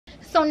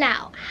So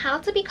now, how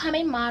to become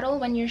a model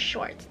when you're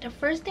short. The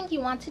first thing you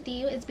want to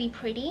do is be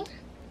pretty.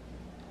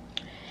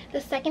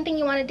 The second thing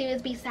you want to do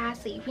is be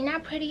sassy. If you're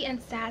not pretty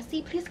and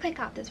sassy, please click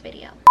out this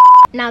video.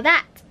 Now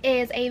that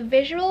is a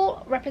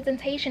visual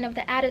representation of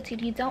the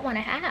attitude you don't want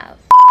to have.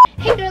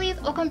 Hey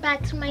girlies, welcome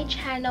back to my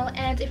channel,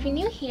 and if you're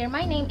new here,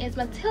 my name is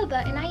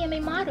Matilda and I am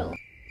a model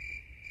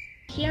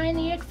here in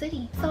New York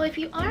City. So if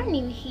you are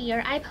new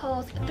here, I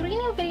post 3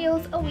 new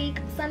videos a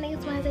week,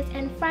 Sundays, Wednesdays,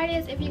 and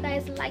Fridays. If you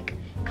guys like,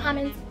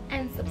 comment,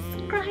 and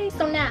subscribe.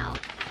 So now,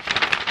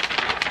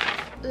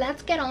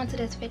 let's get on to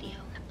this video.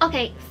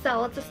 Okay,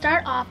 so to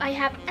start off, I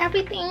have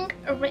everything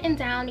written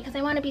down because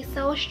I want to be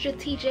so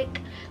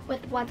strategic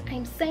with what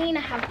I'm saying.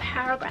 I have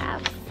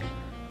paragraphs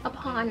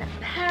upon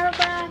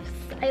paragraphs.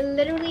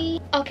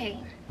 Okay,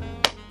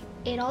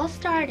 it all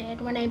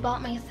started when I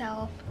bought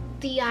myself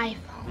the iPhone.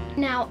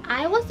 Now,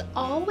 I was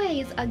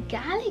always a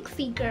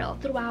Galaxy girl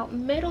throughout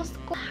middle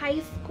school,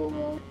 high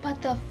school,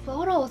 but the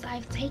photos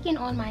I've taken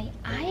on my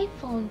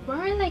iPhone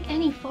weren't like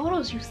any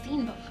photos you've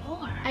seen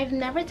before. I've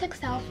never took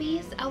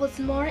selfies. I was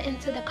more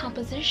into the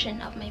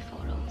composition of my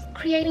photos,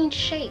 creating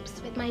shapes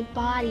with my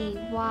body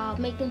while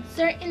making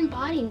certain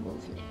body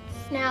movements.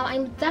 Now,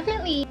 I'm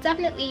definitely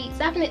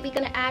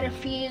gonna add a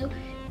few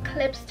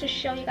clips to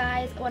show you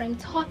guys what I'm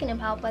talking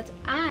about, but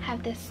I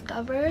have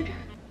discovered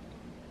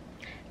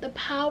the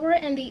power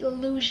and the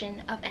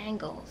illusion of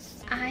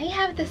angles. I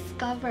have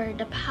discovered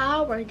the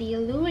power, the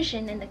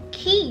illusion, and the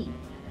key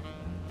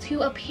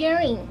to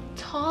appearing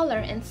taller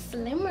and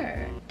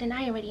slimmer than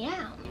I already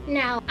am.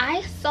 Now,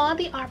 I saw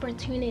the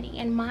opportunity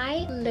and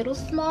my little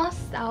small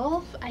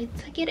self, I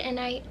took it and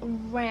I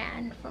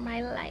ran for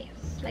my life.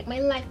 Like my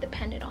life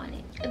depended on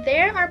it.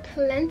 There are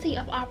plenty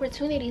of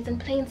opportunities in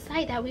plain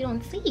sight that we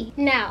don't see.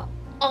 Now,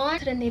 on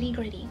to the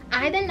nitty-gritty.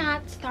 I did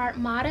not start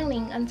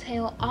modeling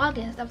until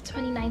August of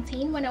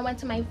 2019 when I went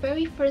to my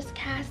very first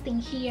casting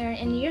here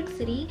in New York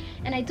City,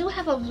 and I do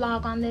have a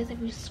vlog on this. If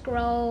you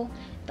scroll,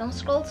 don't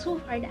scroll too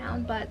far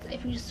down, but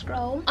if you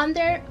scroll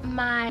under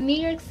my New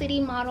York City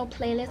model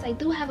playlist, I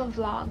do have a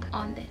vlog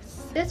on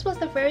this. This was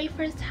the very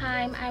first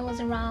time I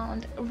was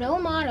around real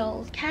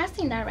models,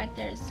 casting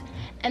directors,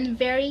 and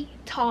very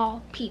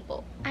tall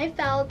people. I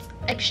felt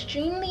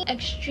extremely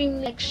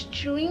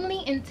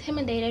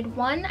intimidated.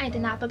 1, I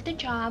did not book the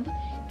job.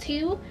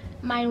 2,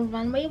 my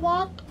runway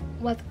walk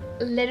was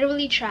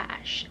literally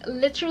trash.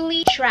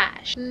 Literally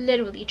trash.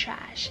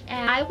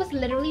 And I was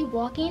literally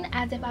walking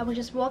as if I was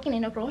just walking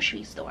in a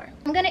grocery store.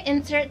 I'm gonna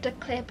insert the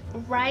clip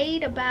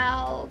right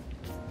about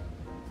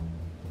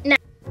now.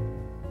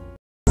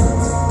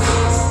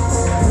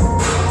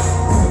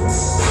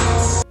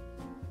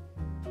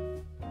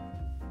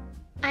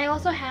 I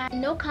also had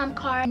no comp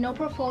card, no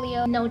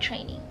portfolio, no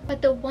training.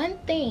 But the one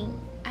thing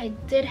I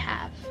did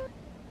have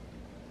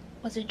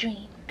was a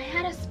dream. I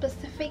had a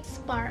specific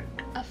spark,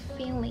 a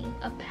feeling,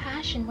 a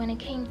passion when it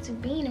came to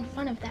being in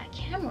front of that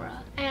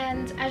camera.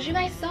 And as you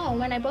guys saw,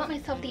 when I bought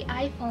myself the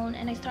iPhone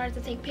and I started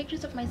to take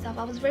pictures of myself,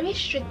 I was very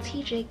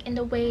strategic in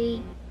the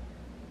way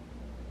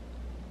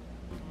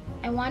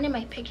I wanted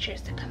my pictures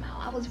to come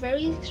out. I was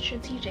very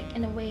strategic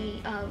in the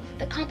way of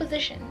the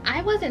composition.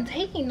 I wasn't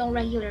taking no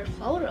regular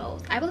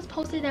photos. I was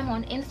posting them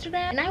on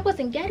Instagram and I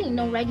wasn't getting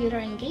no regular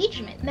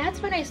engagement. And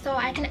that's when I saw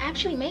I can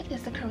actually make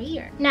this a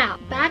career. Now,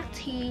 back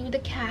to the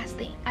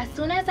casting. As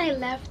soon as I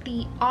left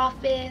the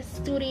office,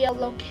 studio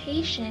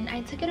location,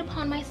 I took it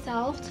upon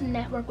myself to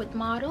network with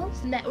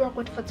models, network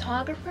with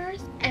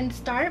photographers, and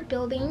start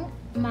building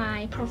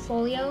my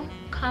portfolio,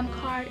 comp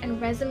card,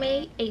 and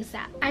resume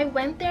ASAP. I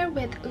went there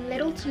with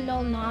little to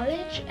no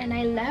knowledge and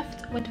I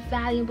left with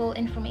valuable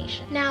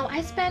information. Now,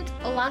 I spent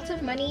lots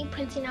of money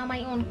printing out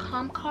my own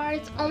comp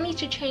cards only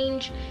to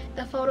change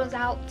the photos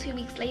out 2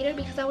 weeks later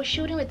because I was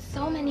shooting with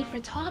so many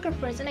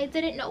photographers and I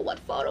didn't know what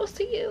photos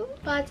to use.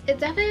 But it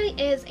definitely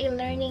is a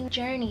learning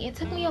journey. It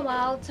took me a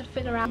while to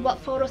figure out what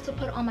photos to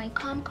put on my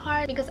comp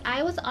card because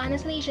I was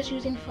honestly just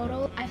using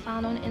photos I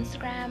found on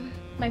Instagram,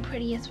 my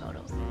prettiest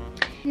photos.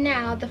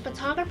 Now, the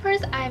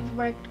photographers I've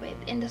worked with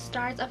in the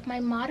start of my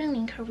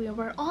modeling career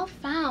were all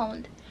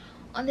found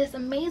on this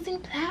amazing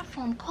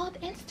platform called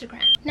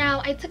Instagram.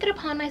 Now, I took it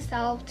upon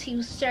myself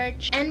to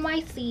search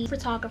NYC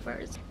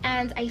photographers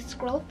and I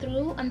scrolled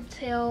through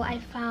until I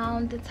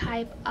found the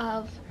type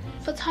of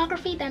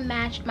photography that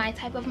matched my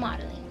type of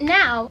modeling.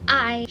 Now,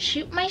 I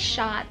shoot my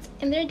shots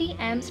in their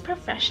DMs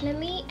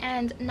professionally,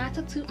 and not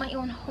to toot my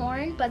own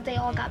horn, but they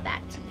all got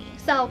back to me.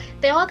 So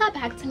they all got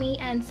back to me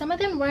and some of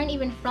them weren't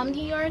even from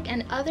New York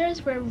and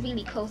others were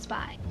really close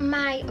by.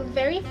 My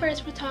very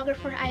first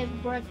photographer I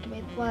worked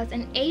with was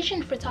an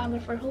Asian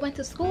photographer who went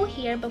to school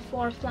here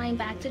before flying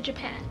back to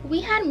Japan. We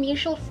had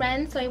mutual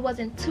friends, so it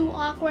wasn't too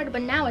awkward,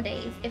 but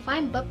nowadays, if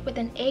I'm booked with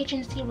an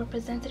agency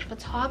represented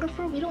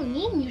photographer, we don't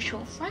need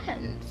mutual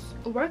friends.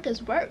 Work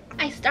is work.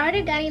 I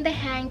started getting the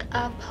hang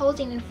of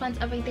posing in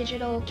front of a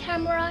digital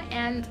camera,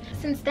 and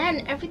since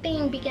then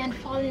everything began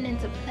falling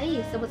into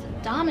place. It was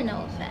a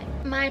domino effect.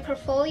 My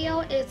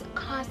portfolio is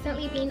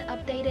constantly being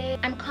updated.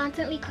 I'm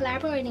constantly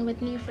collaborating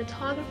with new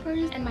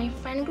photographers, and my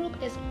friend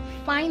group is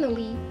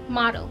finally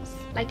models.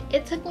 Like,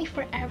 it took me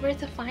forever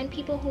to find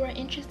people who are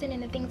interested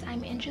in the things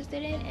I'm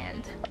interested in,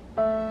 and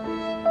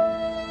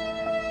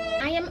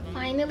I am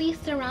finally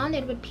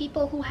surrounded with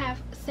people who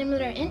have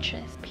similar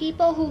interests,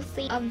 people who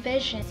see a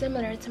vision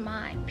similar to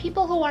mine,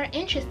 people who are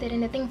interested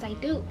in the things I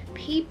do,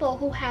 people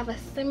who have a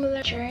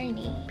similar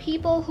journey,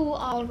 people who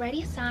are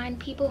already signed,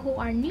 people who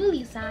are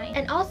newly signed,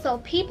 and also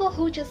people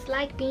who just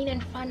like being in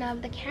front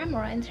of the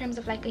camera in terms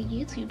of like a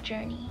YouTube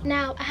journey.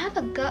 Now, I have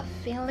a gut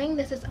feeling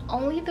this is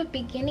only the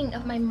beginning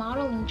of my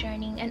modeling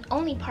journey and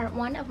only part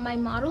 1 of my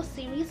model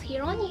series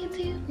here on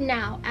YouTube.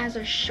 Now, as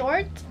a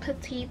short,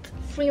 petite,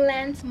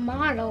 freelance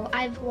model,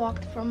 I've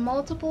walked for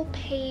multiple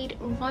paid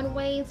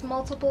runways,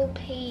 multiple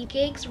paid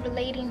gigs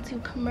relating to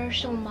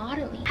commercial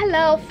modeling.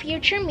 Hello,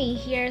 future me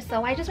here.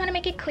 So I just want to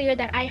make it clear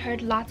that I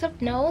heard lots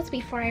of no's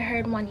before I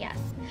heard one yes.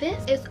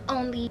 This is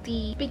only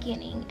the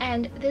beginning,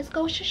 and this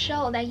goes to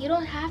show that you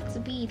don't have to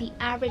be the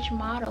average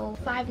model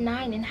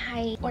 5'9" in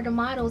height or the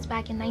models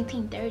back in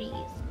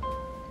 1930s.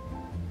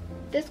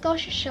 This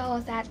goes to show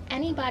that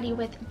anybody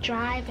with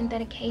drive and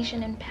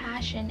dedication and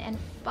passion and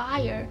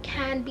fire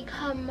can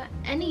become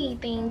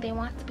anything they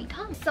want to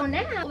become. So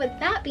now, with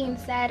that being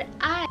said,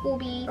 I will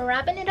be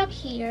wrapping it up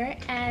here,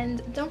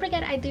 and don't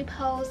forget I do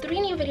post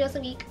 3 new videos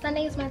a week,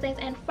 Sundays, Wednesdays,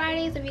 and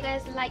Fridays. If you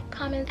guys like,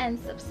 comment, and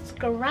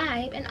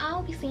subscribe, and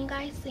I'll be seeing you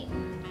guys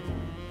soon.